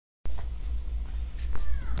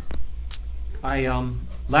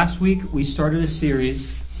Last week we started a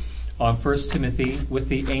series on 1 Timothy with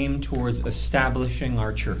the aim towards establishing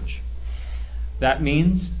our church. That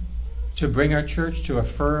means to bring our church to a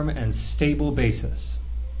firm and stable basis.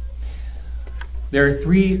 There are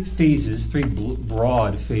three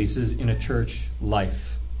broad phases in a church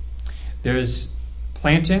life. There's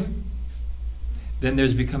planting, then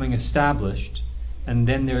there's becoming established, and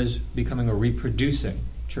then there's becoming a reproducing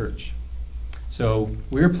church. So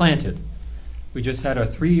we're planted. We just had our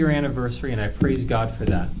 3-year anniversary, and I praise God for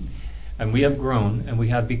that. And we have grown, and we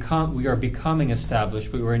are becoming established,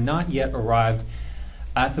 but we're not yet arrived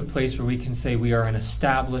at the place where we can say we are an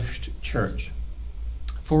established church,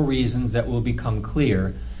 for reasons that will become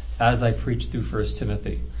clear as I preach through 1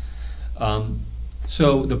 Timothy.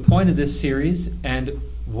 So the point of this series, and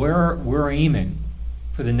where we're aiming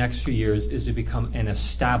for the next few years, is to become an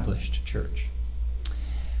established church.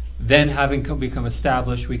 Then, having become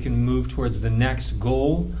established, we can move towards the next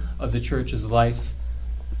goal of the church's life,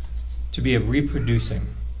 to be a reproducing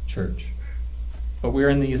church. But we're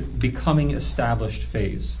in the becoming established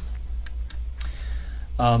phase.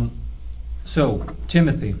 So,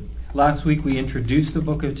 Timothy. Last week we introduced the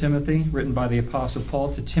book of Timothy, written by the Apostle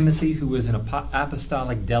Paul to Timothy, who was an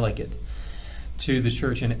apostolic delegate to the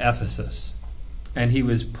church in Ephesus. And he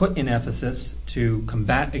was put in Ephesus to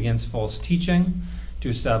combat against false teaching, to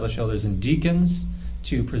establish elders and deacons,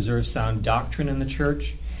 to preserve sound doctrine in the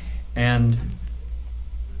church. And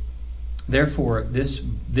therefore, this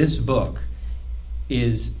book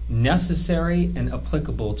is necessary and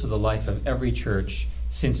applicable to the life of every church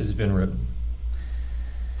since it's been written.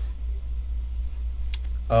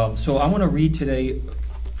 So I want to read today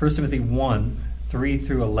 1 Timothy 1, 3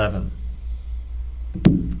 through 11.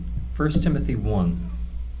 1 Timothy 1,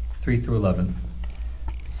 3 through 11.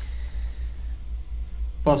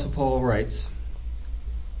 Apostle Paul writes,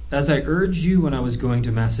 "As I urged you when I was going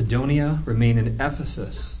to Macedonia, remain in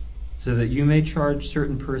Ephesus, so that you may charge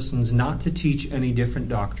certain persons not to teach any different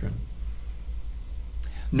doctrine,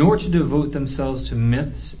 nor to devote themselves to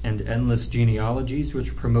myths and endless genealogies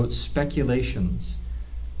which promote speculations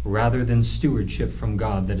rather than stewardship from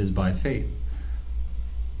God that is by faith.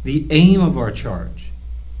 The aim of our charge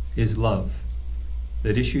is love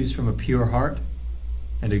that issues from a pure heart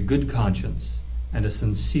and a good conscience and a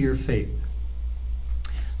sincere faith.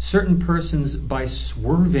 Certain persons, by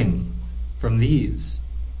swerving from these,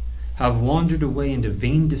 have wandered away into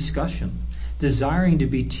vain discussion, desiring to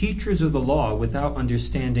be teachers of the law without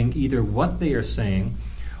understanding either what they are saying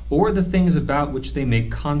or the things about which they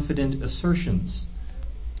make confident assertions.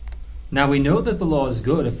 Now we know that the law is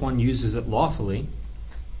good if one uses it lawfully,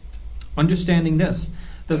 understanding this,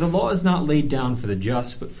 that the law is not laid down for the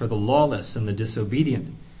just, but for the lawless and the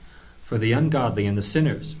disobedient, for the ungodly and the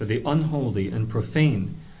sinners, for the unholy and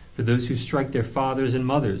profane, for those who strike their fathers and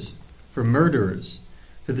mothers, for murderers,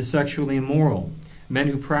 for the sexually immoral, men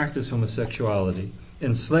who practice homosexuality,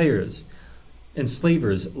 enslavers,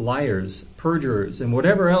 liars, perjurers, and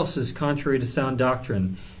whatever else is contrary to sound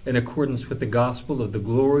doctrine, in accordance with the gospel of the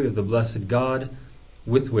glory of the blessed God,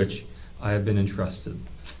 with which I have been entrusted."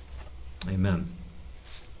 Amen.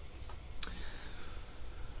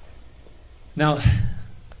 Now,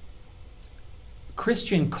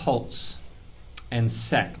 Christian cults and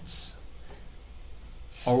sects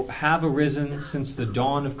have arisen since the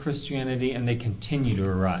dawn of Christianity, and they continue to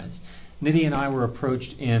arise. Nidhi and I were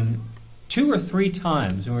approached in 2 or 3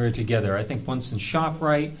 times when we were together. I think once in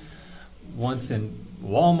ShopRite, once in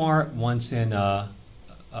Walmart, once in the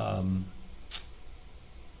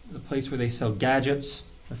place where they sell gadgets.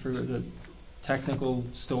 I forget the technical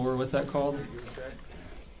store. What's that called?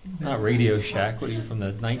 Not Radio Shack. What are you, from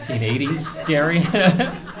the 1980s, Gary?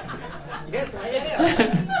 Yes, I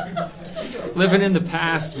am. Living in the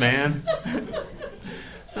past, man.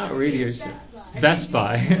 Not Radio Shack. Best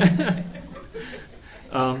Buy.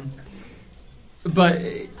 But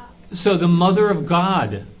so the Mother of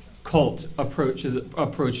God cult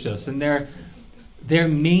approached us, and their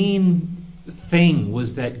main thing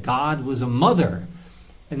was that God was a mother,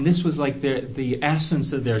 and this was like the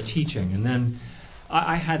essence of their teaching. And then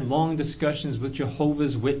I had long discussions with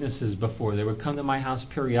Jehovah's Witnesses before. They would come to my house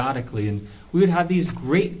periodically, and we would have these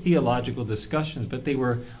great theological discussions, but they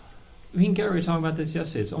were, me and Gary were talking about this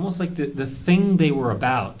yesterday, it's almost like the thing they were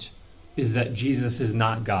about is that Jesus is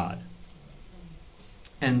not God.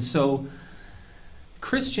 And so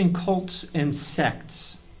Christian cults and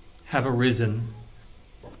sects have arisen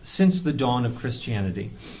since the dawn of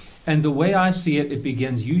Christianity. And the way I see it, it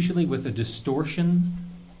begins usually with a distortion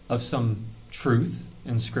of some truth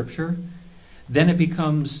in Scripture. Then it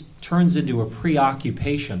turns into a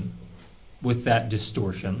preoccupation with that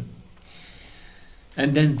distortion.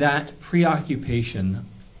 And then that preoccupation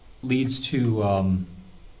leads to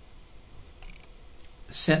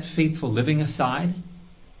set faithful living aside,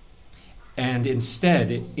 and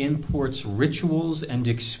instead it imports rituals and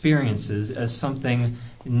experiences as something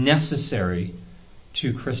necessary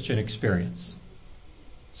to Christian experience.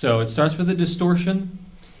 So it starts with a distortion,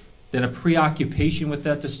 then a preoccupation with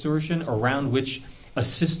that distortion around which a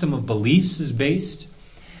system of beliefs is based,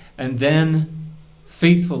 and then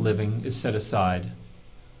faithful living is set aside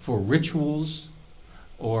for rituals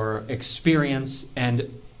or experience,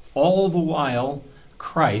 and all the while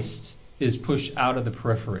Christ is pushed out of the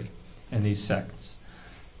periphery in these sects.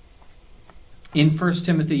 In 1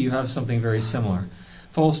 Timothy you have something very similar.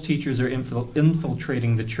 False teachers are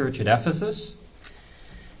infiltrating the church at Ephesus,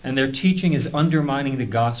 and their teaching is undermining the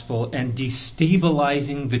gospel and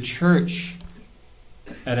destabilizing the church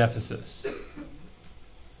at Ephesus.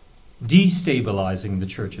 Destabilizing the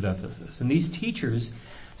church at Ephesus. And these teachers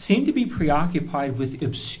seem to be preoccupied with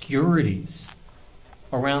obscurities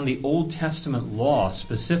around the Old Testament law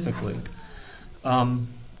specifically. And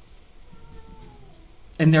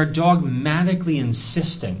they're dogmatically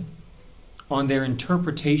insisting on their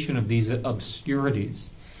interpretation of these obscurities.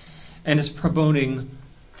 And it's promoting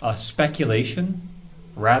speculation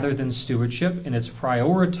rather than stewardship, and it's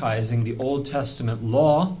prioritizing the Old Testament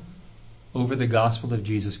law over the gospel of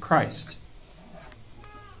Jesus Christ.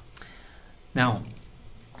 Now,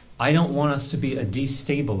 I don't want us to be a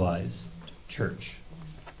destabilized church.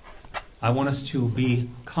 I want us to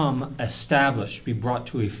become established, be brought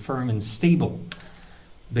to a firm and stable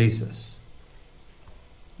basis.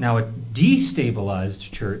 Now, a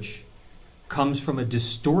destabilized church comes from a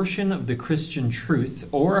distortion of the Christian truth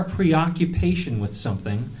or a preoccupation with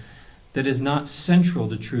something that is not central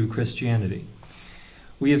to true Christianity.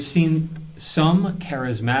 We have seen some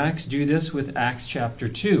charismatics do this with Acts chapter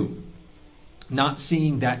 2, not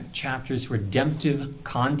seeing that chapter's redemptive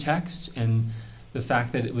context and the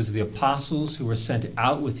fact that it was the apostles who were sent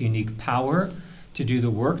out with unique power to do the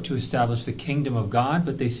work to establish the kingdom of God,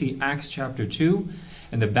 but they see Acts chapter 2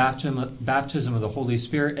 and the baptism of the Holy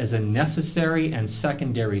Spirit as a necessary and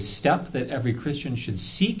secondary step that every Christian should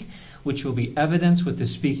seek, which will be evidenced with the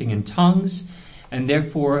speaking in tongues, and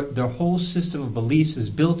therefore their whole system of beliefs is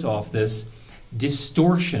built off this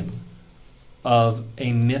distortion of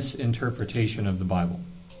a misinterpretation of the Bible.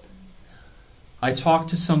 I talked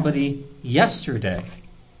to somebody yesterday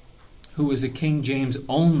who was a King James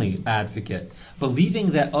only advocate,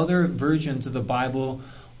 believing that other versions of the Bible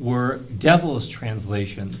were devil's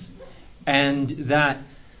translations, and that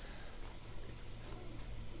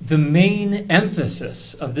the main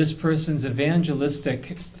emphasis of this person's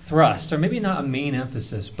evangelistic thrust, or maybe not a main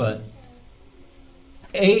emphasis, but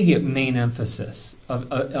a main emphasis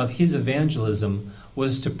of his evangelism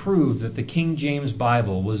was to prove that the King James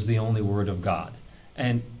Bible was the only word of God,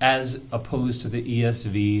 and as opposed to the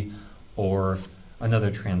ESV or another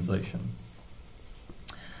translation.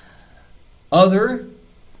 Other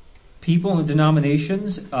people and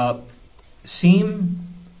denominations seem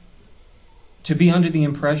to be under the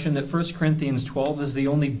impression that 1 Corinthians 12 is the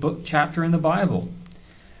only chapter in the Bible.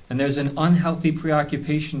 And there's an unhealthy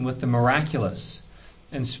preoccupation with the miraculous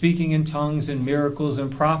and speaking in tongues and miracles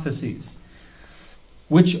and prophecies,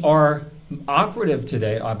 which are operative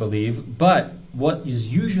today, I believe. But what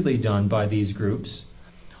is usually done by these groups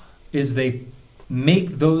is they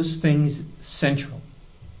make those things central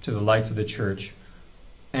to the life of the church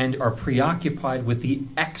and are preoccupied with the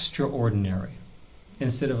extraordinary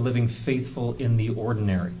instead of living faithful in the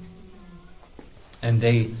ordinary. And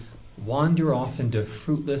they wander off into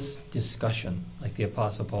fruitless discussion, like the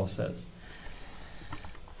Apostle Paul says.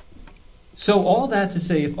 So all that to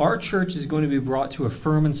say, if our church is going to be brought to a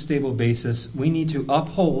firm and stable basis, we need to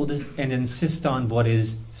uphold and insist on what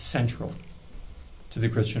is central to the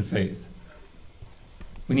Christian faith.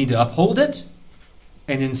 We need to uphold it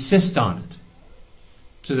and insist on it.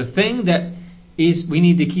 So the thing that is, we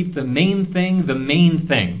need to keep the main thing the main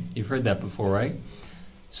thing. You've heard that before, right?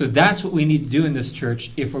 So that's what we need to do in this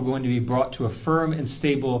church if we're going to be brought to a firm and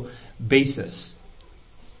stable basis.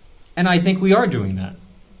 And I think we are doing that,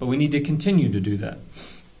 but we need to continue to do that.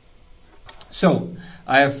 So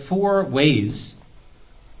I have 4 ways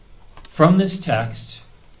from this text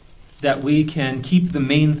that we can keep the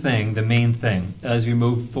main thing, as we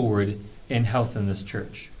move forward in health in this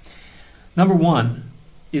church. Number 1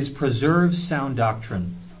 is preserve sound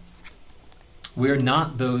doctrine. We're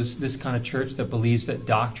not this kind of church that believes that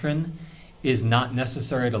doctrine is not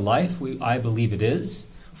necessary to life. I believe it is.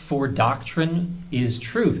 For doctrine is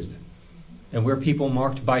truth. And we're people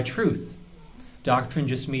marked by truth. Doctrine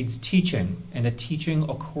just means teaching, and a teaching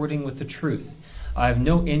according with the truth. I have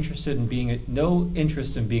no interest in being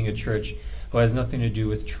a church who has nothing to do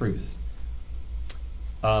with truth.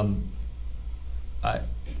 I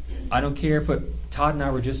don't care if Todd and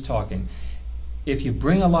I were just talking. If you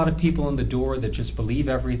bring a lot of people in the door that just believe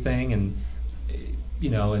everything, and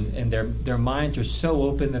their minds are so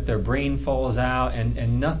open that their brain falls out,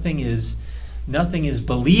 and nothing is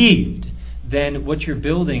believed, then what you're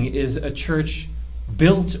building is a church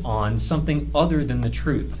built on something other than the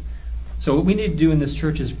truth. So what we need to do in this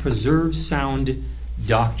church is preserve sound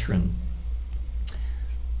doctrine.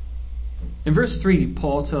 In verse 3,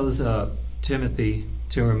 Paul tells Timothy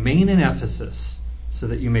to remain in Ephesus so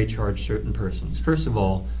that you may charge certain persons. First of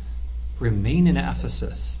all, remain in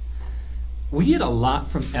Ephesus. We get a lot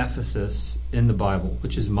from Ephesus in the Bible,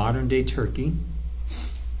 which is modern-day Turkey,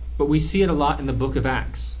 but we see it a lot in the book of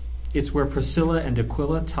Acts. It's where Priscilla and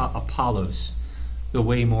Aquila taught Apollos the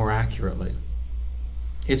way more accurately.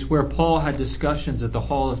 It's where Paul had discussions at the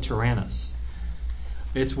Hall of Tyrannus.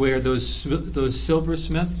 It's where those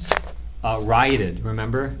silversmiths rioted,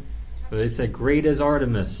 remember? They said, "Great is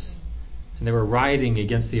Artemis." And they were rioting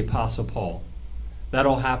against the Apostle Paul. That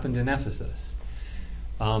all happened in Ephesus.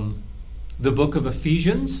 The book of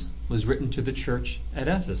Ephesians was written to the church at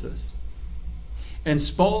Ephesus. And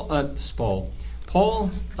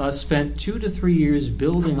Paul spent 2 to 3 years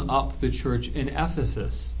building up the church in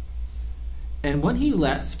Ephesus. And when he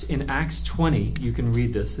left in Acts 20, you can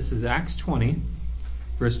read this. This is Acts 20,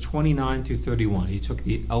 verse 29 through 31. He took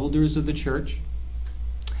the elders of the church.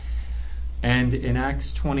 And in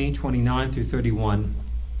Acts 20, 29 through 31,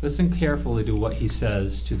 listen carefully to what he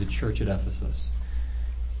says to the church at Ephesus.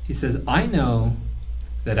 He says, "I know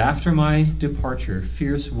that after my departure,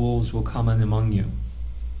 fierce wolves will come in among you,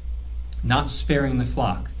 not sparing the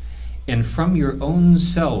flock. And from your own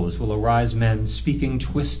selves will arise men speaking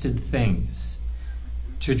twisted things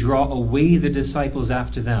to draw away the disciples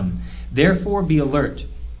after them. Therefore be alert,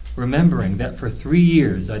 remembering that for 3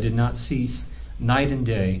 years I did not cease night and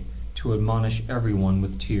day to admonish everyone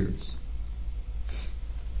with tears."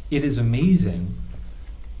 It is amazing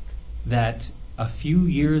that a few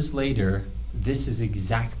years later, this is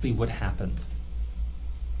exactly what happened.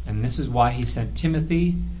 And this is why he sent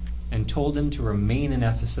Timothy and told him to remain in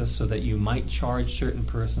Ephesus so that you might charge certain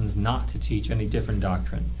persons not to teach any different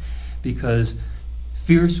doctrine. Because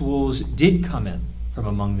fierce wolves did come in from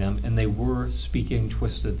among them, and they were speaking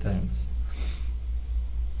twisted things.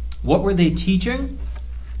 What were they teaching?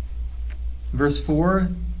 Verse 4,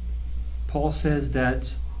 Paul says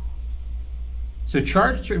that, "So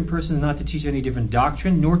charge certain persons not to teach any different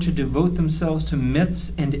doctrine, nor to devote themselves to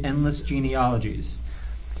myths and endless genealogies."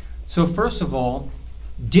 So first of all,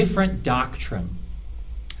 different doctrine.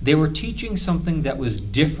 They were teaching something that was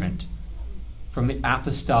different from the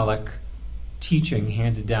apostolic teaching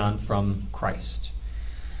handed down from Christ.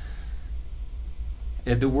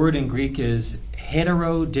 The word in Greek is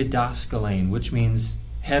heterodidaskalein, which means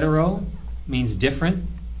hetero means different,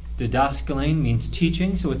 didaskalein means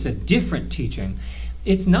teaching, so it's a different teaching.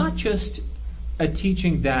 It's not just a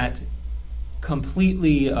teaching that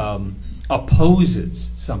completely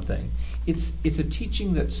opposes something. It's a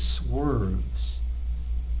teaching that swerves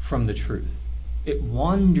from the truth. It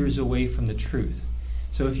wanders away from the truth.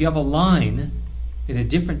 So if you have a line in a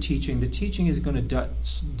different teaching, the teaching is going to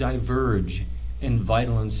diverge in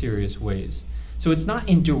vital and serious ways. So it's not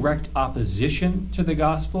in direct opposition to the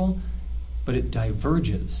gospel, but it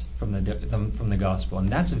diverges from the gospel, and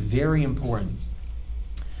that's very important.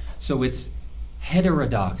 So it's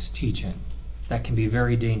heterodox teaching that can be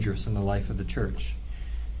very dangerous in the life of the church,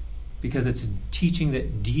 because it's a teaching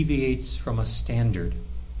that deviates from a standard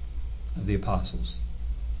of the apostles.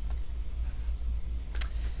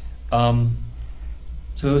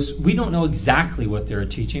 So we don't know exactly what they were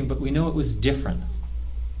teaching, but we know it was different.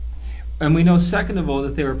 And we know, second of all,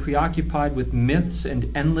 that they were preoccupied with myths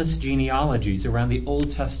and endless genealogies around the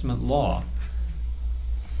Old Testament law.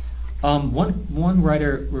 One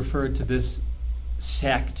writer referred to this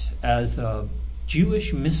sect as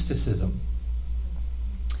Jewish mysticism.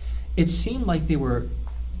 It seemed like they were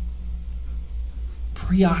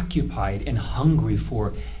preoccupied and hungry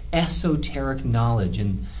for esoteric knowledge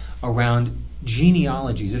and around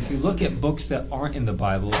genealogies. If you look at books that aren't in the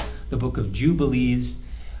Bible, the book of Jubilees,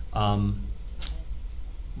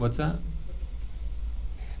 what's that?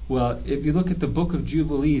 Well, if you look at the book of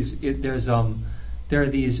Jubilees, there are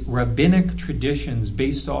these rabbinic traditions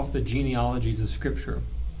based off the genealogies of Scripture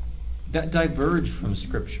that diverge from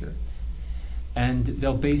Scripture. And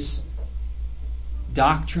they'll base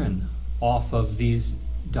doctrine off of these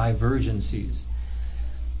divergencies.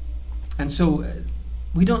 And so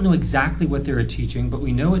we don't know exactly what they were teaching, but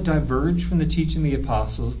we know it diverged from the teaching of the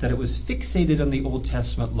apostles, that it was fixated on the Old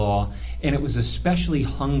Testament law, and it was especially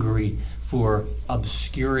hungry for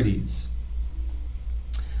obscurities.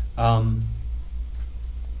 And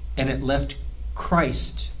it left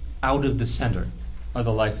Christ out of the center of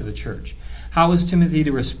the life of the church. How is Timothy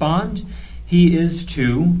to respond? He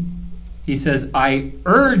says, I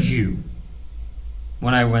urge you,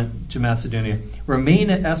 when I went to Macedonia, remain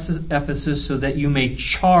at Ephesus so that you may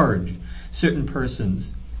charge certain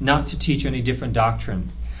persons not to teach any different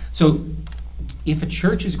doctrine. So if a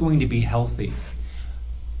church is going to be healthy,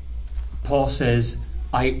 Paul says,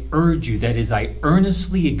 I urge you, that is, I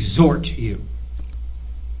earnestly exhort you,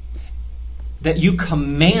 that you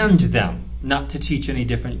command them not to teach any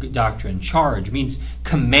different doctrine. Charge means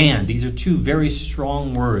command. These are two very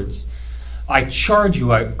strong words. I charge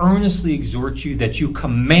you, I earnestly exhort you that you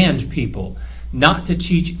command people not to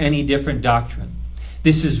teach any different doctrine.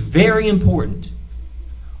 This is very important.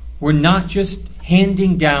 We're not just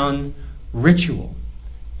handing down ritual.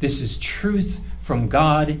 This is truth from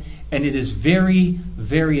God, and it is very,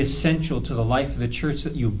 very essential to the life of the church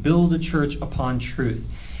that you build a church upon truth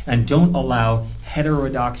and don't allow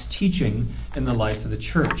heterodox teaching in the life of the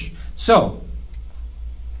church. So,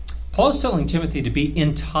 Paul's telling Timothy to be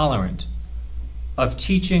intolerant of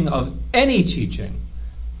teaching, of any teaching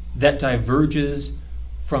that diverges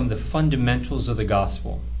from the fundamentals of the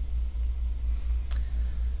gospel.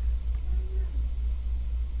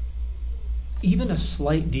 Even a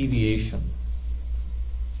slight deviation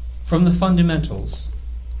from the fundamentals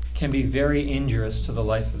can be very injurious to the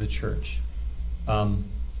life of the church.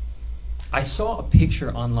 I saw a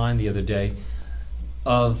picture online the other day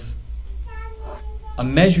of a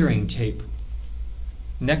measuring tape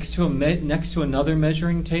next to another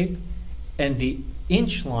measuring tape, and the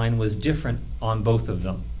inch line was different on both of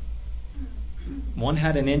them. One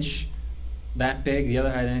had an inch that big, the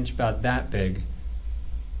other had an inch about that big.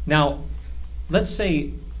 Now, let's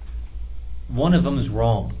say one of them is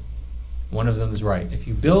wrong, one of them is right. If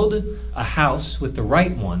you build a house with the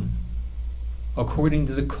right one, according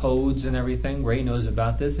to the codes and everything, Ray knows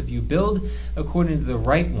about this, if you build according to the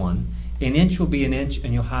right one, an inch will be an inch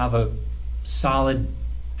and you'll have a solid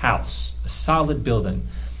house, a solid building.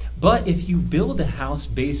 But if you build a house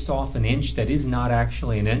based off an inch that is not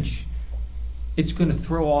actually an inch, it's going to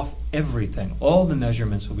throw off everything. All the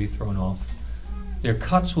measurements will be thrown off. Their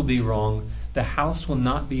cuts will be wrong. The house will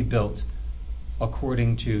not be built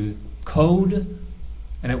according to code,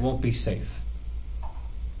 and it won't be safe.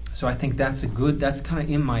 So I think that's kind of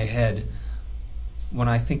in my head when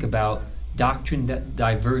I think about doctrine that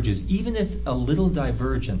diverges. Even if it's a little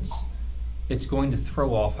divergence, it's going to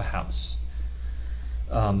throw off a house.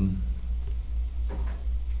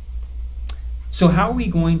 So how are we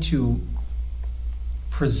going to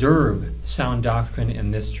preserve sound doctrine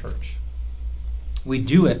in this church? We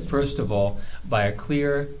do it, first of all, by a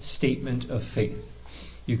clear statement of faith.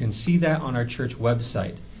 You can see that on our church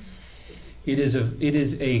website. It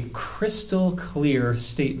is a crystal clear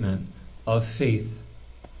statement of faith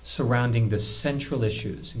surrounding the central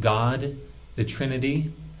issues. God, the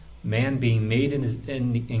Trinity, man being made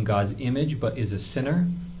in God's image but is a sinner,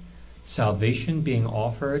 salvation being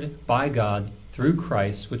offered by God through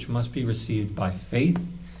Christ, which must be received by faith,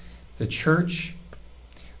 the church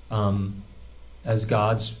as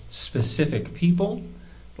God's specific people,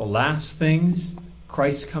 the last things,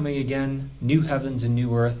 Christ coming again, new heavens and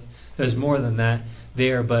new earth. There's more than that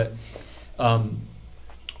there, but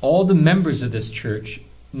all the members of this church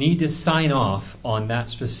need to sign off on that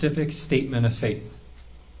specific statement of faith,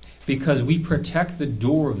 because we protect the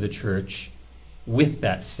door of the church with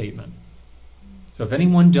that statement. So if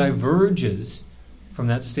anyone diverges from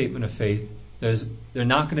that statement of faith, they're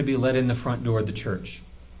not going to be let in the front door of the church.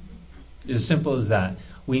 It's as simple as that.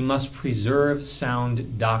 We must preserve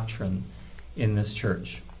sound doctrine in this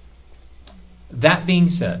church. That being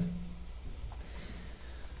said,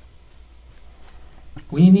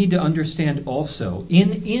 we need to understand also,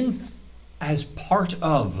 as part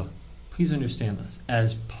of, please understand this,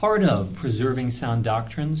 as part of preserving sound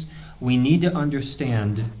doctrines, we need to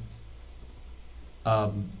understand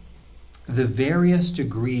the various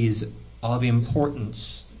degrees of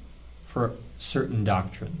importance for certain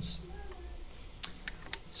doctrines.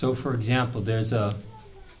 So, for example, there's a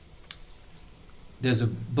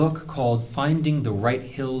book called Finding the Right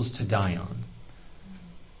Hills to Die On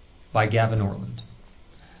by Gavin Orland.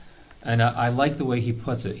 And I like the way he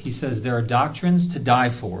puts it. He says there are doctrines to die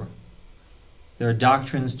for. There are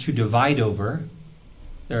doctrines to divide over.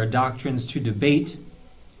 There are doctrines to debate.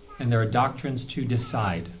 And there are doctrines to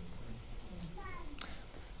decide.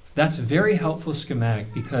 That's a very helpful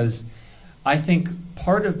schematic, because I think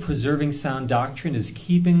part of preserving sound doctrine is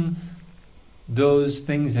keeping those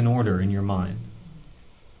things in order in your mind.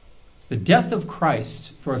 The death of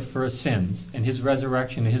Christ for sins and his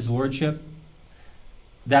resurrection and his lordship,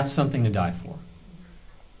 that's something to die for.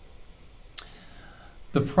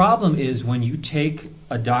 The problem is when you take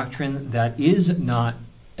a doctrine that is not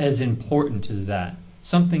as important as that,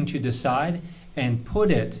 something to decide, and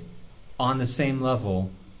put it on the same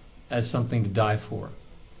level as something to die for.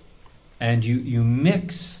 And you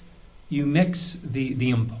mix the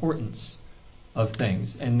importance of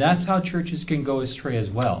things. And that's how churches can go astray as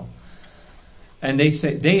well. And they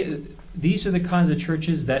say these are the kinds of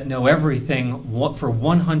churches that know everything for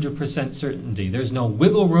 100% certainty. There's no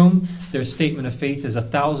wiggle room. Their statement of faith is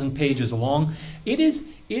 1,000 pages long. It is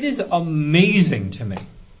amazing to me.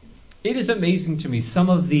 It is amazing to me some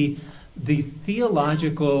of the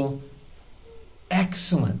theological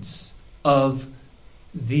excellence of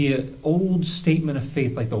the old statement of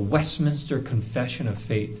faith, like the Westminster Confession of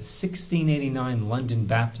Faith, the 1689 London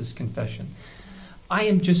Baptist Confession. I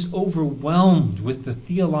am just overwhelmed with the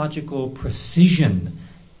theological precision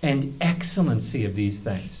and excellency of these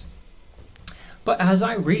things. But as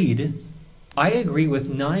I read, I agree with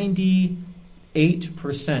 98%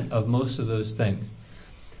 of most of those things.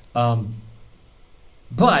 But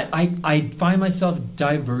I find myself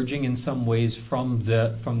diverging in some ways from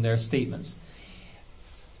their statements.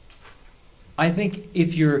 I think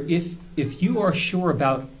if you are sure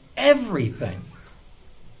about everything,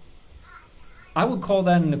 I would call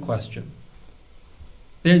that into question.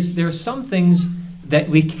 There are some things that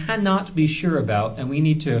we cannot be sure about, and we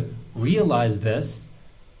need to realize this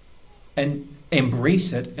and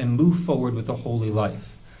embrace it and move forward with a holy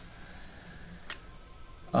life.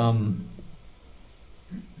 Now,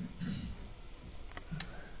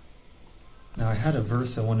 I had a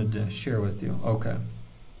verse I wanted to share with you. Okay.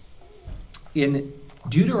 In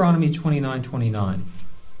Deuteronomy 29:29,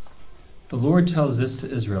 the Lord tells this to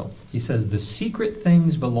Israel. He says, "The secret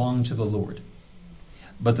things belong to the Lord,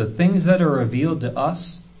 but the things that are revealed to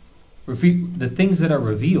us, the things that are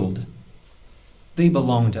revealed, they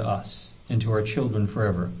belong to us and to our children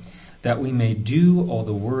forever, that we may do all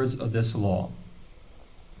the words of this law."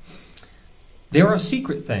 There are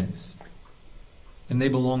secret things, and they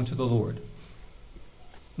belong to the Lord.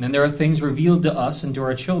 And then there are things revealed to us and to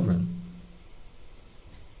our children.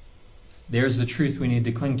 There's the truth we need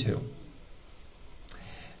to cling to.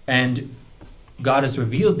 And God has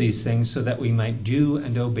revealed these things so that we might do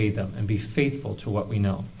and obey them and be faithful to what we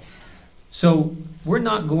know. So we're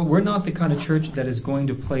not the kind of church that is going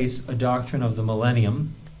to place a doctrine of the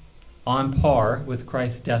millennium on par with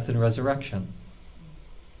Christ's death and resurrection.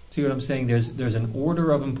 See what I'm saying? There's an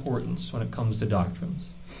order of importance when it comes to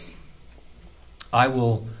doctrines. I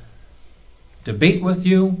will debate with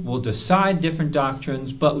you, we'll decide different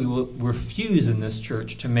doctrines, but we will refuse in this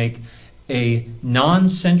church to make a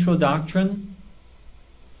non-central doctrine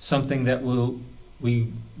something that we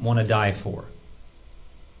want to die for.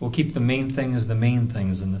 We'll keep the main things the main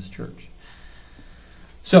things in this church.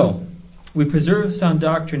 So, we preserve sound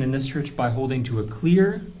doctrine in this church by holding to a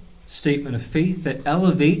clear statement of faith that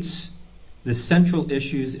elevates the central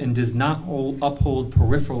issues and does not uphold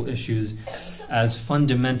peripheral issues as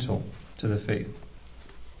fundamental to the faith.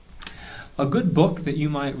 A good book that you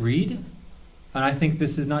might read, and I think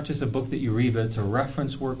this is not just a book that you read, but it's a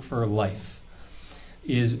reference work for life,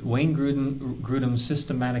 is Wayne Grudem's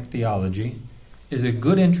Systematic Theology. Is a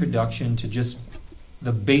good introduction to just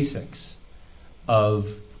the basics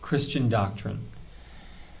of Christian doctrine.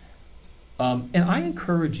 And I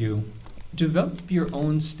encourage you, develop your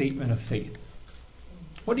own statement of faith.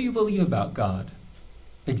 What do you believe about God?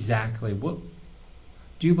 Exactly. What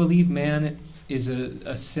do you believe? Man is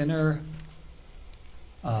a sinner?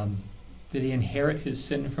 Did he inherit his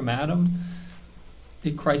sin from Adam?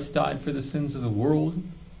 Did Christ die for the sins of the world?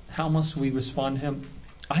 How must we respond to him?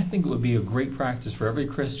 I think it would be a great practice for every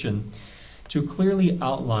Christian to clearly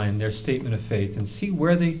outline their statement of faith and see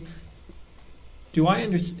where they...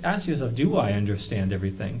 Ask yourself, do I understand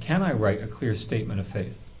everything? Can I write a clear statement of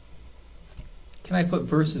faith? Can I put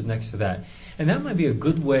verses next to that? And that might be a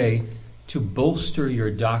good way to bolster your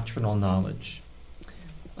doctrinal knowledge.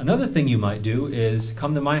 Another thing you might do is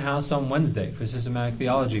come to my house on Wednesday for systematic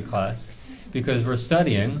theology class, because we're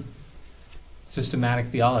studying systematic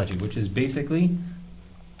theology, which is basically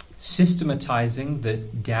systematizing the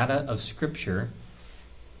data of Scripture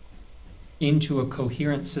into a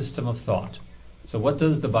coherent system of thought. So what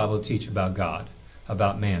does the Bible teach about God,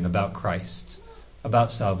 about man, about Christ,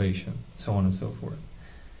 about salvation, so on and so forth?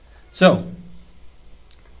 So,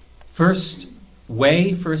 first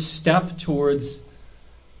way, first step towards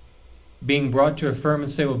being brought to a firm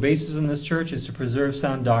and stable basis in this church is to preserve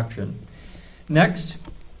sound doctrine. Next,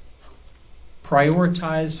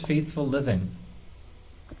 prioritize faithful living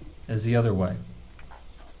as the other way.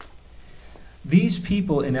 These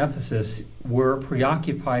people in Ephesus were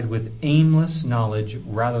preoccupied with aimless knowledge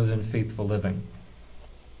rather than faithful living.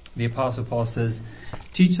 The Apostle Paul says,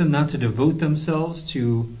 teach them not to devote themselves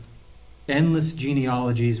to endless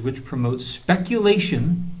genealogies which promote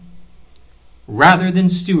speculation rather than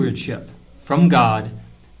stewardship from God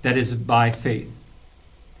that is by faith.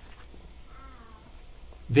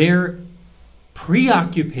 Their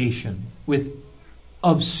preoccupation with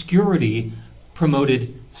obscurity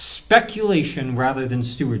promoted speculation rather than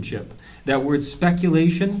stewardship. That word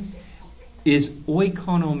speculation is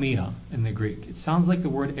oikonomia in the Greek. It sounds like the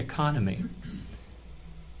word economy.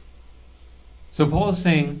 So Paul is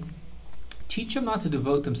saying, teach them not to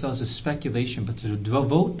devote themselves to speculation, but to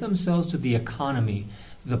devote themselves to the economy,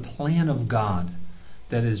 the plan of God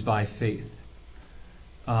that is by faith.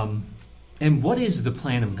 And what is the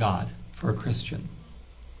plan of God for a Christian?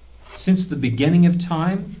 Since the beginning of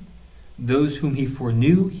time, those whom he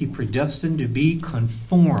foreknew, he predestined to be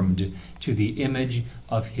conformed to the image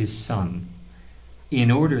of his Son,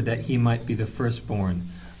 in order that he might be the firstborn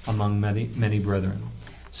among many, many brethren.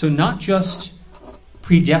 So not just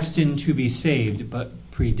predestined to be saved,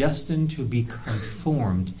 but predestined to be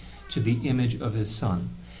conformed to the image of his Son.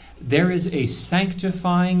 There is a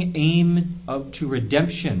sanctifying aim to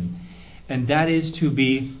redemption, and that is to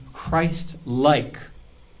be Christ-like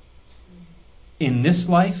in this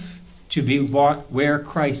life, to be where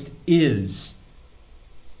Christ is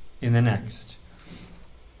in the next.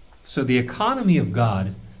 So the economy of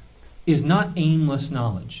God is not aimless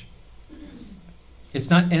knowledge. It's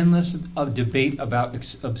not endless of debate about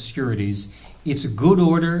obscurities. It's good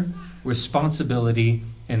order, responsibility,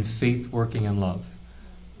 and faith working in love.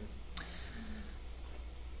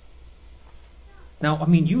 Now, I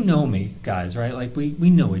mean, you know me, guys, right? Like, we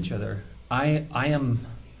know each other. I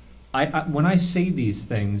when I say these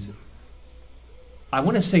things, I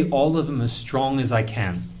want to say all of them as strong as I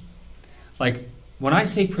can. Like, when I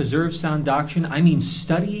say preserve sound doctrine, I mean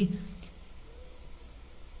study.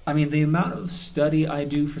 I mean, the amount of study I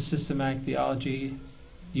do for systematic theology,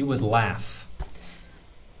 you would laugh.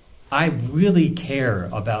 I really care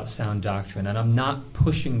about sound doctrine, and I'm not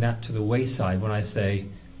pushing that to the wayside when I say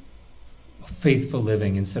faithful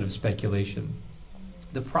living instead of speculation.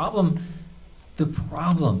 The problem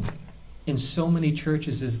in so many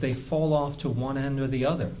churches is they fall off to one end or the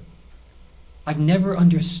other. I've never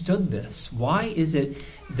understood this. Why is it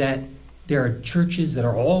that there are churches that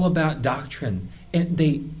are all about doctrine, and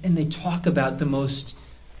they talk about the most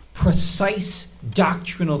precise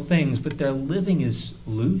doctrinal things, but their living is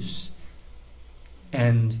loose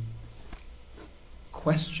and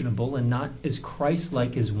questionable and not as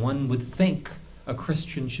Christ-like as one would think a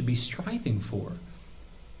Christian should be striving for?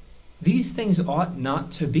 These things ought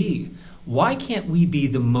not to be. Why can't we be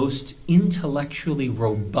the most intellectually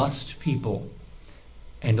robust people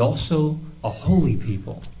and also a holy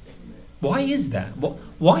people? Why is that?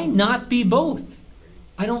 Why not be both?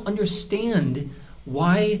 I don't understand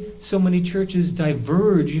why so many churches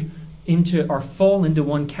diverge into or fall into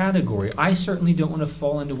one category. I certainly don't want to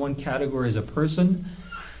fall into one category as a person,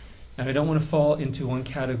 and I don't want to fall into one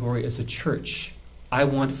category as a church. I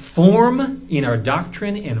want form in our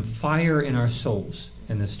doctrine and fire in our souls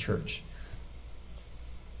in this church.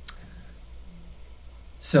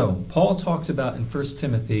 So, Paul talks about in 1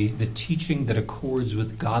 Timothy the teaching that accords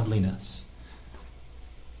with godliness.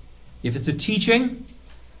 If it's a teaching,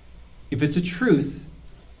 if it's a truth,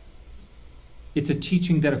 it's a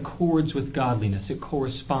teaching that accords with godliness. It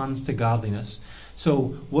corresponds to godliness.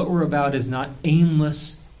 So, what we're about is not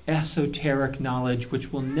aimless, esoteric knowledge,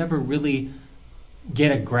 which we'll never really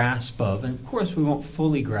get a grasp of. And of course, we won't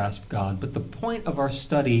fully grasp God, but the point of our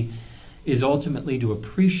study is ultimately to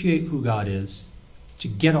appreciate who God is, to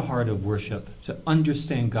get a heart of worship, to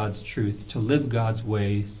understand God's truth, to live God's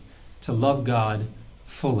ways, to love God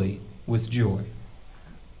fully with joy.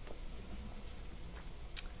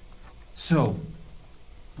 So,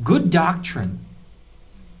 good doctrine.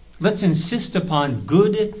 Let's insist upon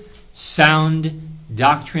good, sound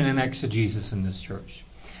doctrine and exegesis in this church.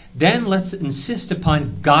 Then let's insist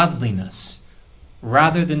upon godliness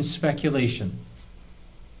rather than speculation.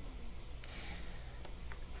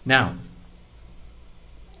 Now,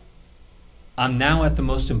 I'm now at the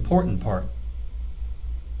most important part.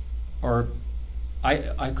 Or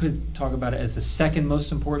I could talk about it as the second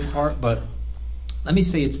most important part, but let me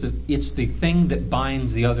say it's the thing that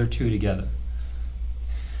binds the other two together.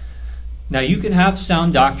 Now, you can have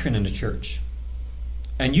sound doctrine in the church,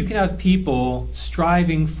 and you can have people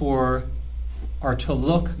striving for or to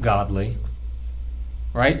look godly,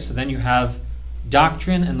 right? So then you have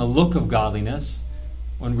doctrine and the look of godliness,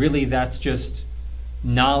 when really that's just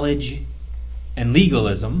knowledge and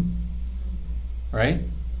legalism, right?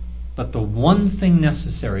 But the one thing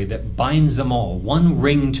necessary that binds them all, one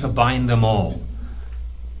ring to bind them all,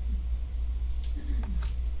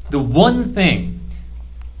 the one thing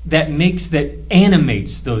that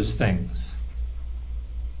animates those things,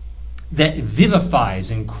 that vivifies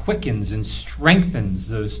and quickens and strengthens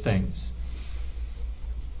those things,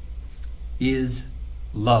 is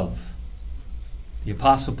love. The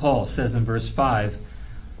Apostle Paul says in verse 5,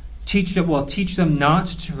 teach them not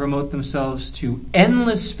to promote themselves to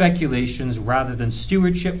endless speculations rather than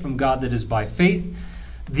stewardship from God that is by faith.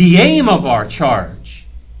 The aim of our charge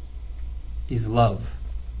is love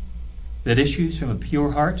that issues from a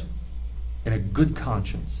pure heart and a good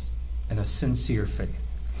conscience and a sincere faith.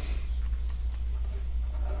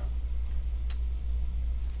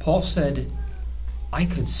 Paul said, I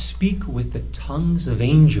could speak with the tongues of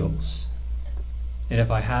angels, and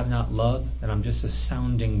if I have not love, then I'm just a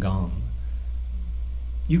sounding gong.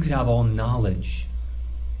 You could have all knowledge,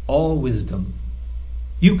 all wisdom.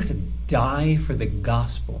 You could die for the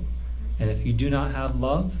gospel, and if you do not have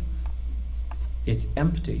love, it's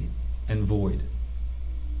empty and void.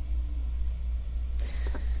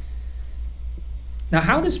 Now,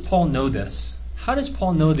 how does Paul know this? How does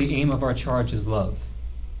Paul know the aim of our charge is love?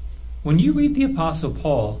 When you read the Apostle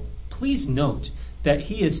Paul, please note that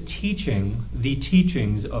he is teaching the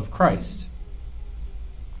teachings of Christ.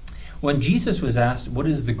 When Jesus was asked, what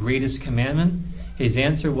is the greatest commandment? His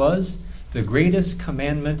answer was, the greatest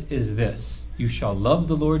commandment is this: you shall love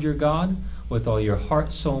the Lord your God with all your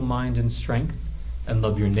heart, soul, mind, and strength, and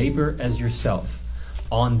love your neighbor as yourself.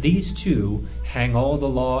 On these two hang all the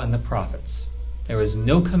law and the prophets. There is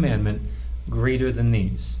no commandment greater than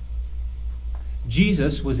these.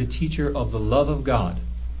 Jesus was a teacher of the love of God,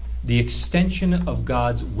 the extension of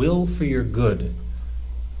God's will for your good.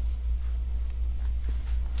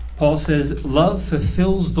 Paul says, love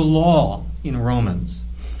fulfills the law in Romans.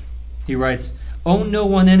 He writes, owe no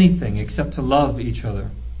one anything except to love each other.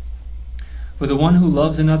 For the one who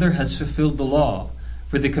loves another has fulfilled the law.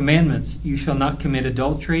 For the commandments, you shall not commit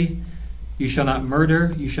adultery, you shall not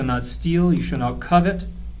murder, you shall not steal, you shall not covet,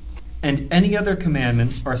 and any other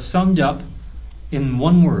commandments are summed up in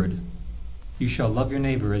one word: you shall love your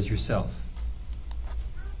neighbor as yourself.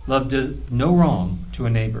 Love does no wrong to a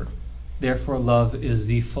neighbor. Therefore, love is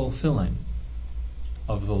the fulfilling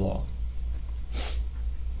of the law.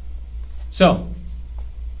 So,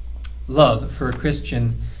 love for a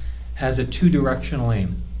Christian has a two-directional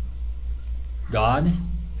aim: God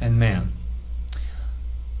and man.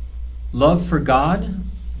 Love for God,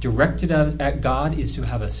 directed at God, is to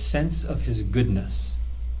have a sense of His goodness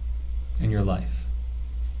in your life,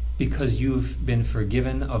 because you've been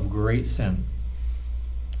forgiven of great sin.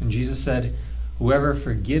 And Jesus said, whoever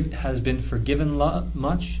has been forgiven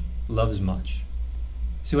much, loves much.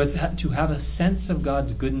 So it's to have a sense of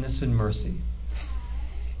God's goodness and mercy.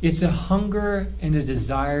 It's a hunger and a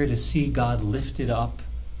desire to see God lifted up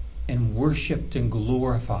and worshipped and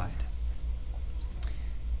glorified.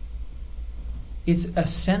 It's a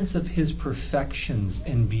sense of His perfections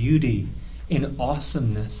and beauty and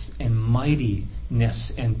awesomeness and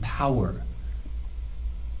mightiness and power.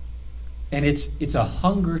 And it's a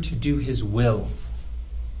hunger to do His will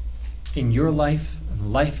in your life, in the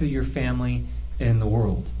life of your family, and in the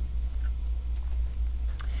world.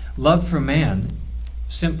 Love for man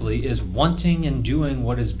simply is wanting and doing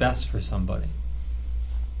what is best for somebody.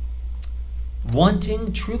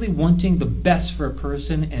 Truly wanting the best for a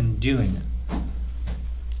person and doing it.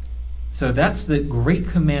 So that's the great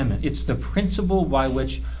commandment. It's the principle by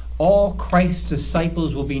which all Christ's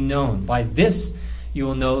disciples will be known. By this you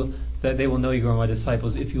will know that they will know you are my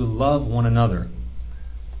disciples, if you love one another.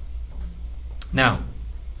 Now,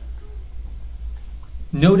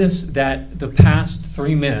 notice that the past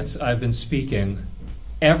 3 minutes I've been speaking,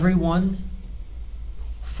 almost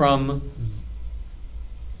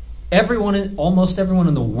everyone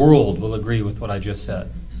in the world will agree with what I just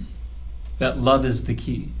said. That love is the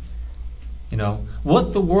key.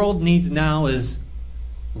 What the world needs now is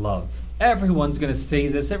love. Everyone's going to say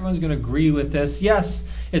this. Everyone's going to agree with this. Yes,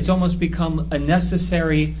 it's almost become a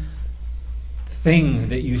necessary thing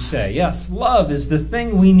that you say. Yes, love is the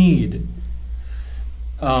thing we need.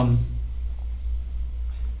 But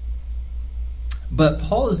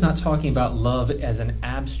Paul is not talking about love as an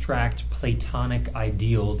abstract Platonic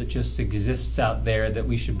ideal that just exists out there that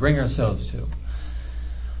we should bring ourselves to.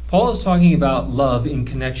 Paul is talking about love in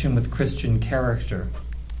connection with Christian character.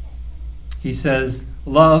 He says,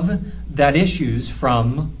 love that issues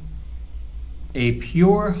from a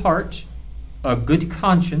pure heart, a good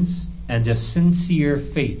conscience, and a sincere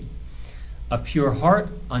faith. A pure heart,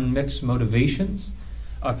 unmixed motivations,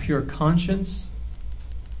 a pure conscience,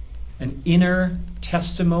 an inner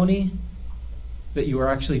testimony that you are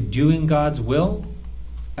actually doing God's will,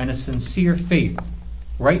 and a sincere faith,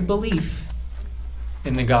 right belief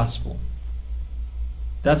in the gospel.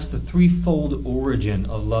 That's the threefold origin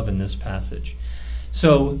of love in this passage.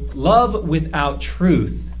 So, love without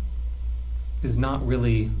truth is not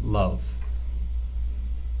really love.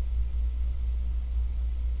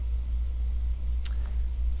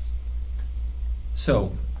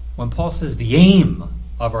 So, when Paul says the aim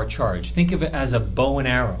of our charge, think of it as a bow and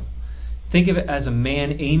arrow. Think of it as a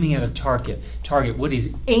man aiming at a target. What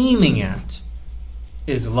he's aiming at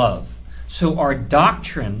is love. So our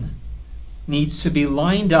doctrine needs to be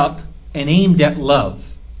lined up and aimed at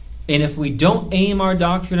love. And if we don't aim our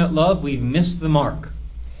doctrine at love, we've missed the mark.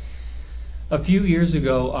 A few years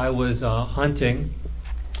ago, I was hunting,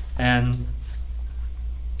 and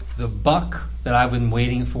the buck that I've been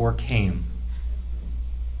waiting for came.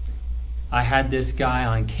 I had this guy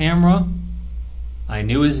on camera. I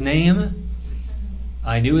knew his name.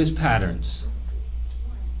 I knew his patterns.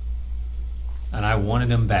 And I wanted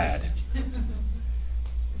him bad.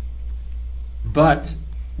 But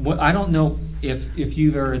I don't know if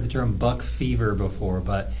you've ever heard the term buck fever before,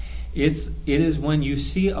 but it is when you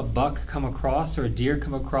see a buck come across or a deer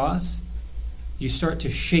come across, you start to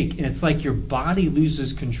shake, and it's like your body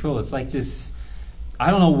loses control. It's like this, I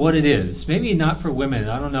don't know what it is. Maybe not for women,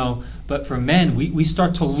 I don't know. But for men, we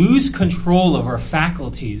start to lose control of our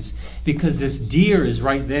faculties because this deer is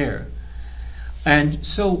right there. And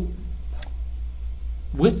so,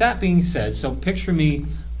 with that being said, so picture me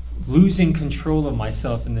losing control of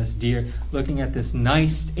myself in this deer, looking at this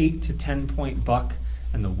nice 8 to 10 point buck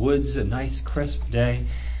in the woods, a nice crisp day.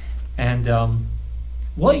 And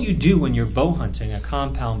what you do when you're bow hunting, a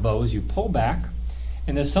compound bow, is you pull back,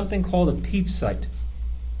 and there's something called a peep sight.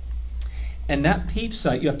 And that peep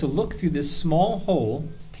sight, you have to look through this small hole,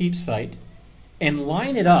 peep sight, and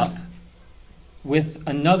line it up with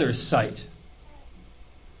another sight.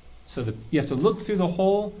 So you have to look through the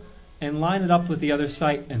hole and line it up with the other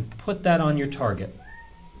sight and put that on your target.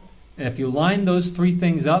 And if you line those three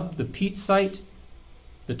things up, the peep sight,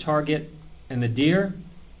 the target, and the deer,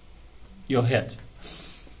 you'll hit.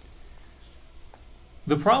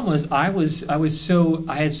 The problem was I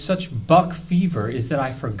had such buck fever is that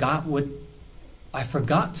I forgot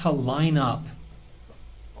to line up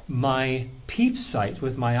my peep sight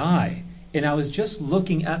with my eye, and I was just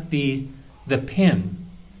looking at the pin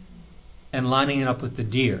and lining it up with the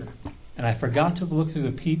deer, and I forgot to look through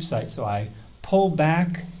the peep sight, so I pulled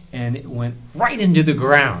back and it went right into the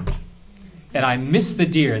ground, and I missed the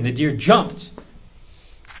deer, and the deer jumped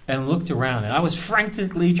and looked around, and I was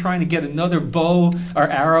frantically trying to get another bow or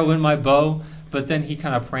arrow in my bow, but then he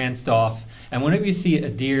kind of pranced off. And whenever you see a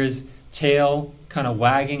deer's tail kind of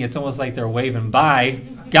wagging, it's almost like they're waving bye,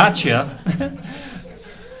 gotcha.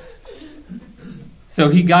 So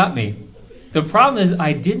he got me. The problem is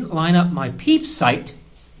I didn't line up my peep sight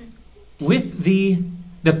with the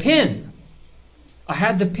pin. I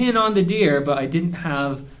had the pin on the deer, but I didn't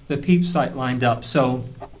have the peep sight lined up. So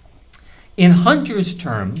in hunter's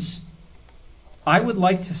terms, I would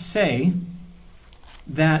like to say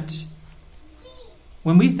that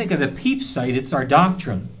when we think of the peep sight, it's our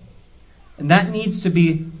doctrine. And that needs to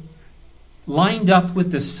be lined up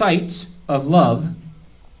with the sight of love.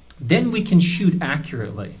 Then we can shoot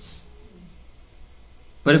accurately.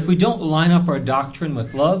 But if we don't line up our doctrine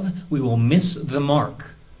with love, we will miss the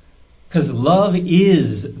mark. Because love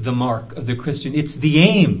is the mark of the Christian. It's the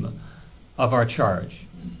aim of our charge.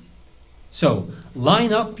 So,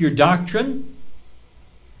 line up your doctrine,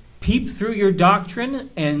 peep through your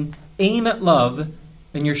doctrine, and aim at love,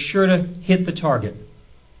 and you're sure to hit the target.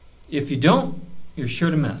 If you don't, you're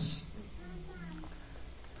sure to miss.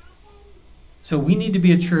 So we need to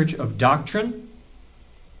be a church of doctrine,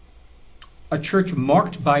 a church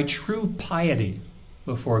marked by true piety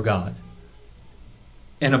before God,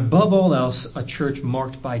 and above all else, a church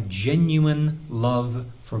marked by genuine love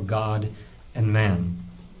for God and man.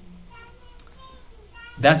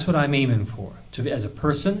 That's what I'm aiming for, to be as a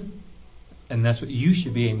person, and that's what you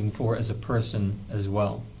should be aiming for as a person as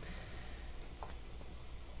well.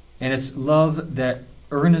 And it's love that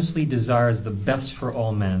earnestly desires the best for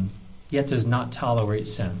all men, yet does not tolerate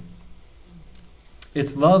sin.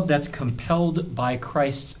 It's love that's compelled by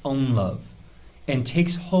Christ's own love. and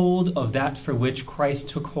takes hold of that for which Christ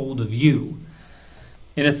took hold of you.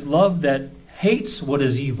 And it's love that hates what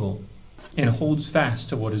is evil and holds fast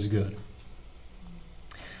to what is good.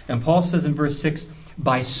 And Paul says in verse 6,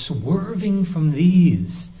 by swerving from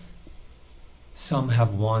these, some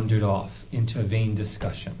have wandered off into vain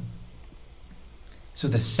discussion. So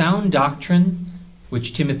the sound doctrine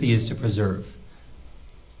which Timothy is to preserve,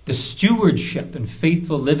 the stewardship and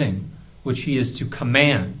faithful living which he is to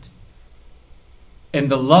command, and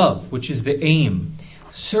the love which is the aim,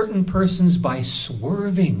 certain persons by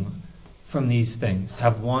swerving from these things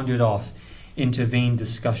have wandered off into vain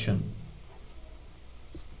discussion.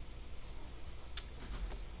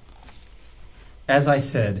 As I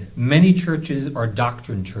said, many churches are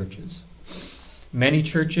doctrine churches. Many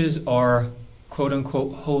churches are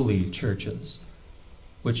quote-unquote holy churches,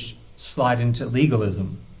 which slide into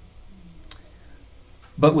legalism.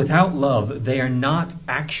 But without love, they are not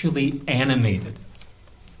actually animated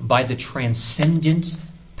by the transcendent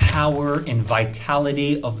power and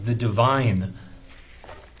vitality of the divine.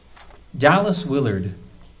 Dallas Willard,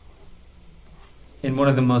 in one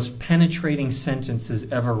of the most penetrating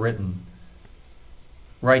sentences ever written,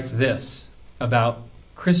 writes this about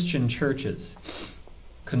Christian churches,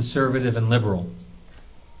 conservative and liberal.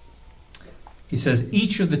 He says,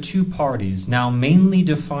 each of the two parties now mainly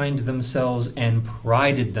defined themselves and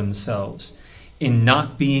prided themselves in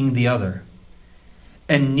not being the other,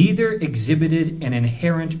 and neither exhibited an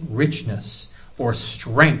inherent richness or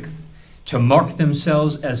strength to mark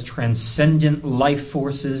themselves as transcendent life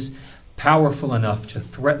forces powerful enough to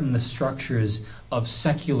threaten the structures of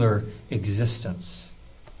secular existence.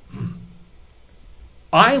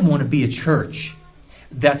 I want to be a church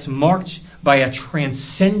that's marked by a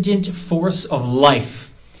transcendent force of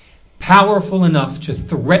life, powerful enough to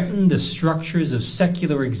threaten the structures of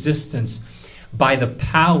secular existence by the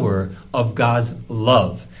power of God's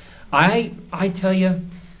love. I tell you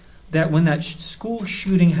that when that school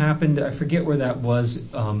shooting happened, I forget where that was,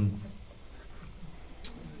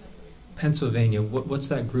 Pennsylvania. What's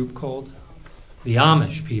that group called? The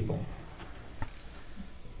Amish people.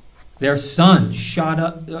 Their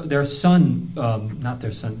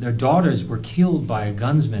daughters were killed by a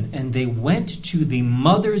gunsman, and they went to the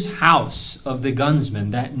mother's house of the gunsman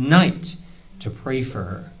that night to pray for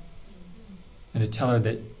her and to tell her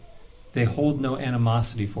that they hold no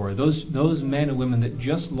animosity for her. Those men and women that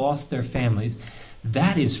just lost their families,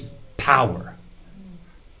 that is power.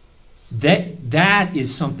 That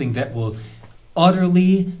is something that will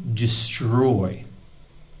utterly destroy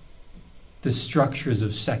the structures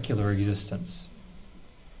of secular existence.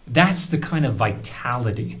 That's the kind of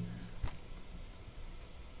vitality.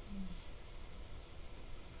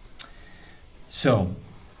 So,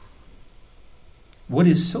 what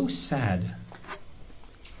is so sad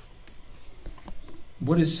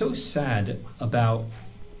about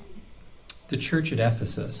the church at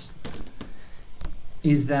Ephesus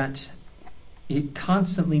is that it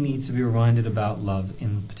constantly needs to be reminded about love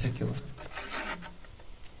in particular.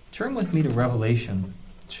 Turn with me to Revelation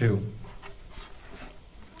 2.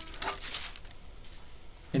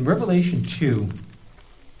 In Revelation 2,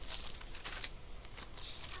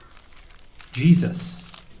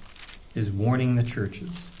 Jesus is warning the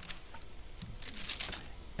churches.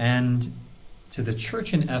 And to the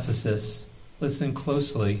church in Ephesus, listen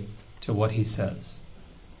closely to what he says.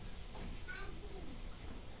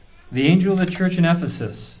 The angel of the church in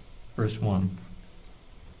Ephesus, verse 1,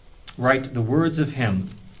 write the words of him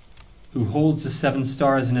who holds the 7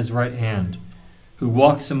 stars in his right hand, who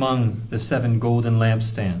walks among the 7 golden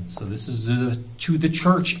lampstands. So this is to the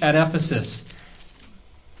church at Ephesus,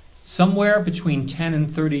 somewhere between 10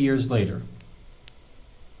 and 30 years later.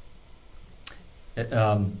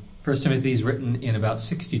 1 Timothy is written in about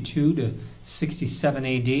 62 to 67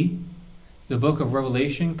 AD. The book of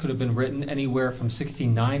Revelation could have been written anywhere from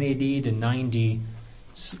 69 AD to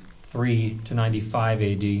 93 to 95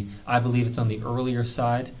 AD. I believe it's on the earlier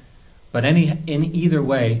side. But in either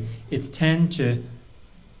way, it's 10 to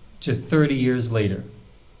 30 years later,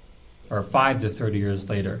 or 5 to 30 years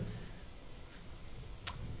later.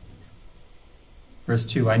 Verse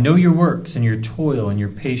 2, I know your works and your toil and your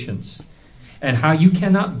patience, and how you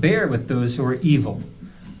cannot bear with those who are evil,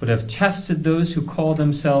 but have tested those who call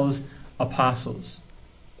themselves apostles.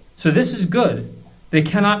 So this is good. They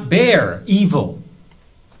cannot bear evil.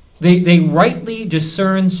 They rightly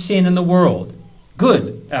discern sin in the world.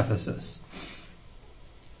 Good, Ephesus.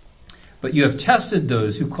 But you have tested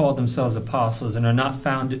those who call themselves apostles and are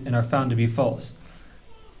found to be false.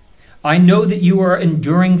 I know that you are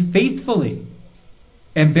enduring faithfully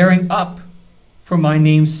and bearing up for my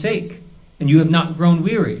name's sake, and you have not grown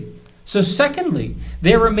weary. So secondly,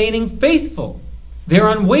 they're remaining faithful. They're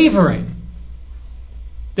unwavering.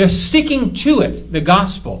 They're sticking to it, the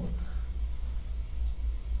gospel.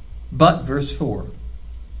 But, verse 4,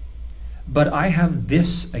 but I have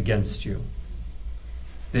this against you,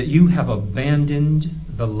 that you have abandoned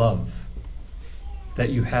the love that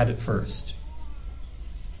you had at first.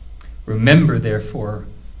 Remember, therefore,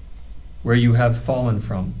 where you have fallen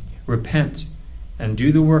from. Repent and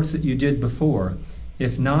do the works that you did before.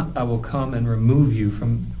 If not, I will come and remove your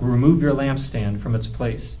lampstand from its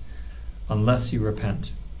place, unless you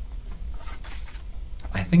repent.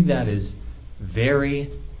 I think that is very,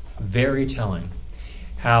 very telling.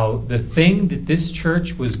 How the thing that this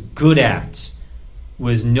church was good at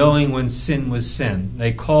was knowing when sin was sin.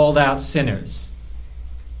 They called out sinners.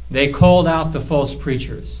 They called out the false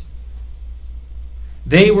preachers.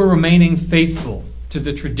 They were remaining faithful to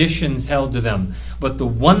the traditions held to them. But the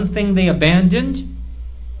one thing they abandoned,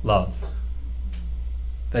 love.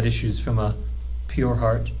 That issues from a pure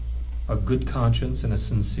heart, a good conscience, and a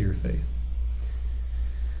sincere faith.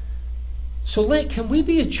 So can we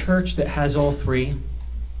be a church that has all three?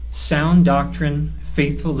 Sound doctrine,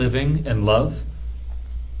 faithful living, and love?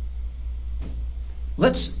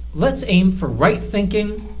 Let's aim for right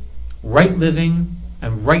thinking, right living,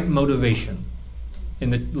 and right motivation in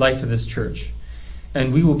the life of this church,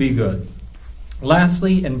 and we will be good.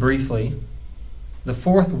 Lastly and briefly, the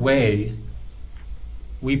fourth way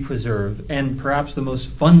we preserve, and perhaps the most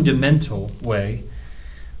fundamental way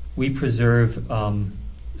we preserve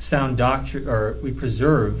sound doctrine, or we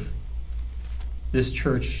preserve this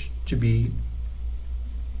church to be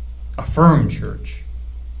a firm church,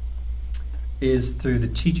 is through the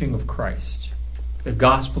teaching of Christ, the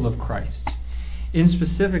gospel of Christ. In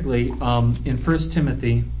specifically, in 1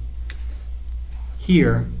 Timothy,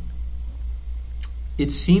 here,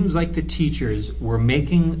 it seems like the teachers were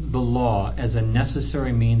making the law as a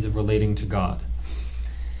necessary means of relating to God.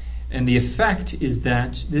 And the effect is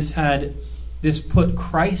that this put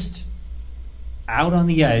Christ out on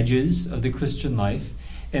the edges of the Christian life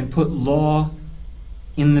and put law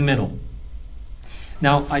in the middle.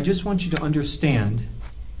 Now, I just want you to understand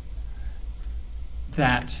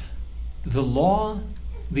that the law,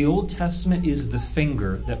 the Old Testament, is the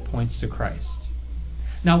finger that points to Christ.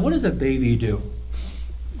 Now, what does a baby do?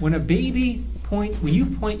 When you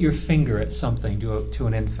point your finger at something to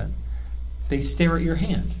an infant, they stare at your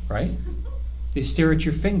hand, right? They stare at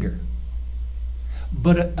your finger.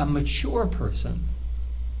 But a mature person,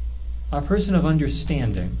 a person of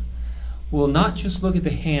understanding, will not just look at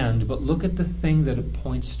the hand, but look at the thing that it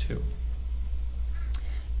points to.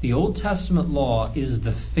 The Old Testament law is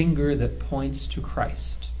the finger that points to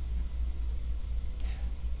Christ.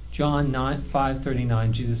 John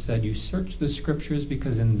 5:39, Jesus said, "You search the scriptures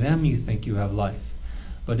because in them you think you have life,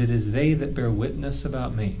 but it is they that bear witness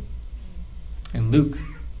about me." In Luke,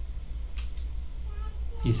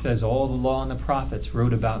 he says, "All the law and the prophets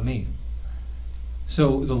wrote about me."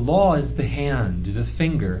 So the law is the hand, the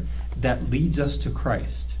finger that leads us to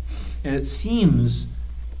Christ. And it seems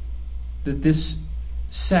that this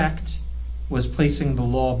sect was placing the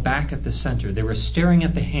law back at the center. They were staring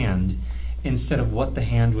at the hand instead of what the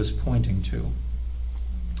hand was pointing to.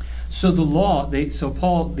 So the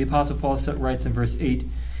Apostle Paul writes in verse 8,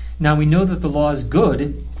 "Now we know that the law is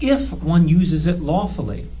good if one uses it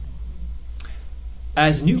lawfully."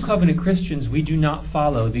 As New Covenant Christians, we do not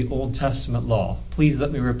follow the Old Testament law. Please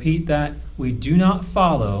let me repeat that. We do not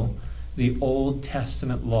follow the Old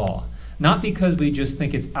Testament law. Not because we just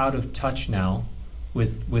think it's out of touch now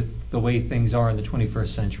with the way things are in the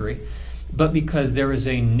 21st century, but because there is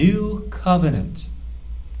a new covenant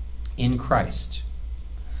in Christ.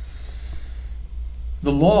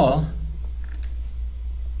 The law,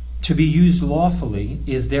 to be used lawfully,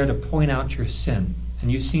 is there to point out your sin. And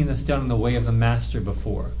you've seen this done in the way of the master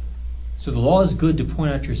before. So the law is good to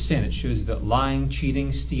point out your sin. It shows that lying,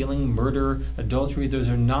 cheating, stealing, murder, adultery, those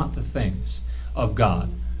are not the things of God.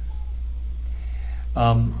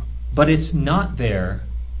 But it's not there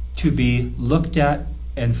to be looked at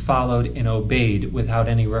and followed and obeyed without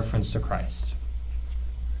any reference to Christ.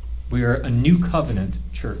 We are a new covenant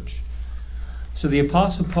church. So the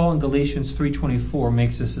Apostle Paul in Galatians 3:24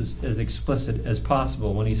 makes this as explicit as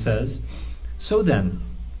possible when he says, "So then,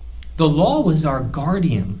 the law was our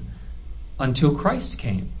guardian until Christ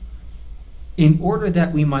came, in order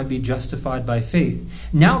that we might be justified by faith.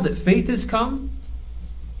 Now that faith has come,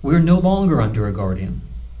 we're no longer under a guardian.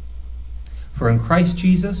 For in Christ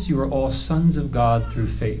Jesus, you are all sons of God through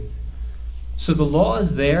faith." So the law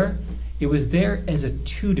is there. It was there as a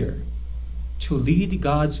tutor to lead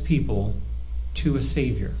God's people to a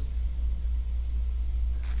Savior.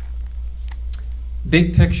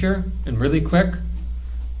 Big picture, and really quick,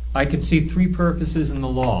 I could see three purposes in the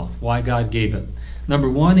law, why God gave it. Number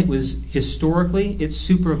one, it was historically, it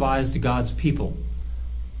supervised God's people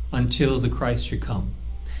until the Christ should come.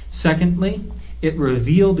 Secondly, it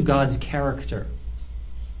revealed God's character.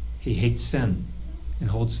 He hates sin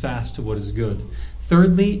and holds fast to what is good.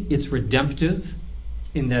 Thirdly, it's redemptive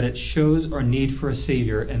in that it shows our need for a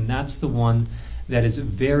Savior, and that's the one that is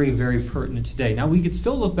very, very pertinent today. Now, we could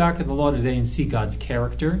still look back at the law today and see God's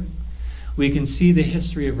character. We can see the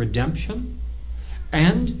history of redemption,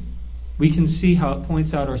 and we can see how it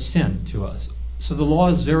points out our sin to us. So the law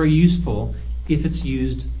is very useful if it's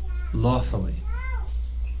used lawfully.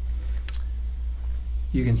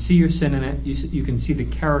 You can see your sin in it. You can see the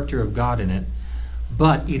character of God in it.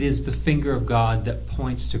 But it is the finger of God that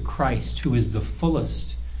points to Christ, who is the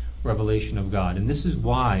fullest revelation of God. And this is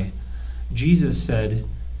why Jesus said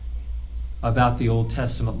about the Old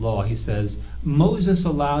Testament law, he says, Moses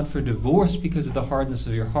allowed for divorce because of the hardness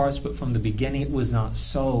of your hearts, but from the beginning it was not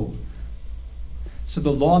so. So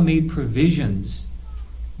the law made provisions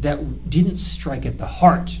that didn't strike at the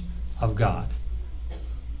heart of God.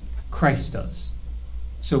 Christ does.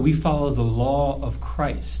 So we follow the law of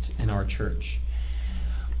Christ in our church,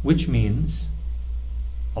 which means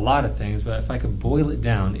a lot of things, but if I could boil it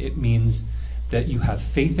down, it means that you have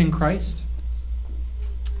faith in Christ,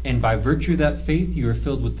 and by virtue of that faith, you are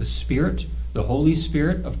filled with the Spirit, the Holy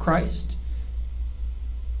Spirit of Christ.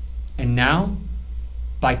 And now,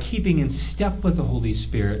 by keeping in step with the Holy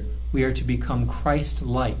Spirit, we are to become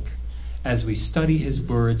Christ-like as we study His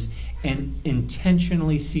words and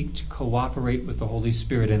intentionally seek to cooperate with the Holy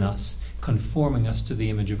Spirit in us, conforming us to the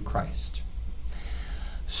image of Christ.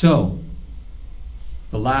 So,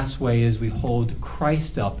 the last way is we hold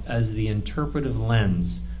Christ up as the interpretive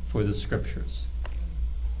lens for the Scriptures.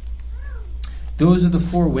 Those are the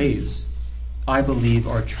four ways I believe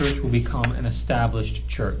our church will become an established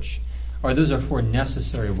church. Or those are four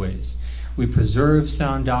necessary ways. We preserve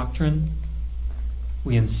sound doctrine.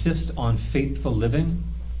 We insist on faithful living.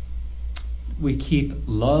 We keep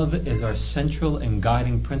love as our central and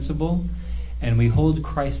guiding principle. And we hold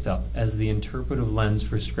Christ up as the interpretive lens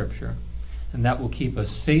for Scripture. And that will keep us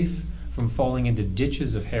safe from falling into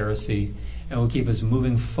ditches of heresy and will keep us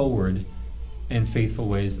moving forward in faithful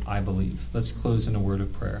ways, I believe. Let's close in a word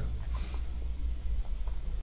of prayer.